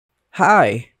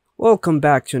Hi, welcome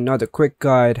back to another quick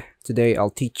guide. Today I'll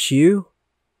teach you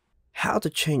how to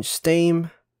change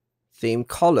theme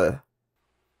color.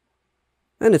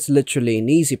 And it's literally an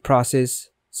easy process,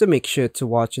 so make sure to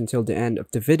watch until the end of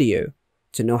the video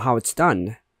to know how it's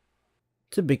done.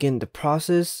 To begin the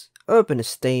process, open a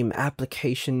Steam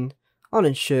application and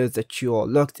ensure that you are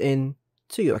logged in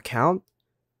to your account.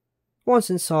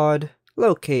 Once inside,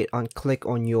 locate and click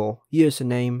on your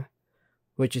username,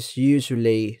 which is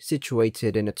usually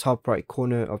situated in the top right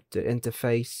corner of the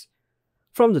interface.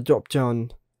 From the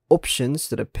drop-down options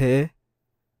that appear,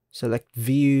 select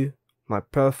View My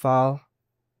Profile.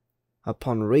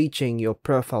 Upon reaching your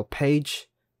profile page,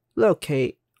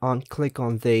 locate and click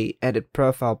on the Edit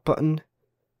Profile button.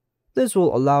 This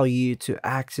will allow you to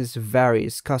access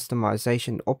various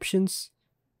customization options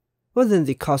within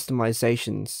the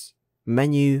Customizations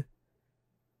menu.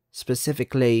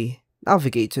 Specifically,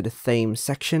 navigate to the Theme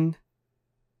section.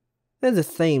 In the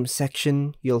Theme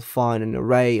section, you'll find an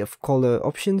array of color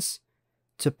options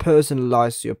to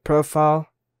personalize your profile.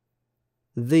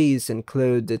 These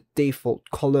include the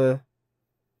default color,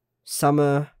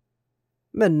 summer,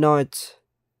 midnight,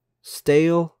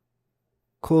 stale,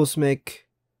 cosmic,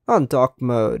 and dark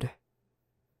mode.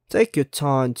 Take your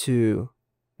time to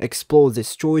explore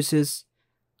these choices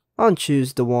and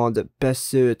choose the one that best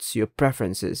suits your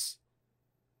preferences.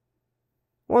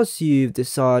 Once you've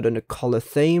decided on a color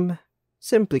theme,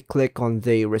 simply click on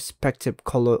the respective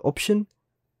color option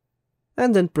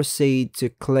and then proceed to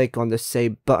click on the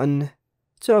Save button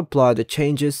to apply the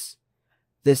changes.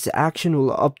 This action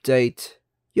will update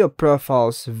your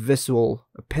profile's visual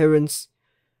appearance,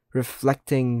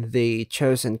 reflecting the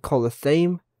chosen color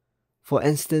theme. For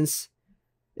instance,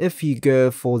 if you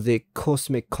go for the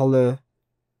cosmic color,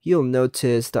 you'll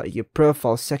notice that your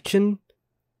profile section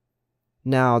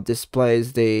now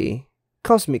displays the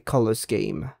cosmic color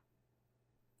scheme.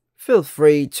 Feel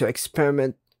free to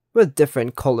experiment with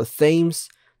different color themes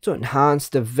to enhance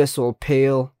the visual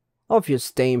appeal of your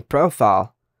Steam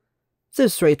profile.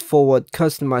 This straightforward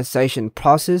customization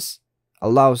process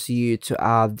allows you to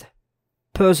add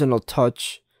personal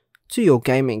touch to your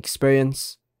gaming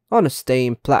experience on a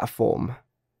Steam platform.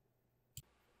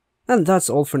 And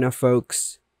that's all for now,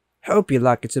 folks. Hope you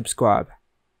like and subscribe.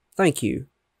 Thank you.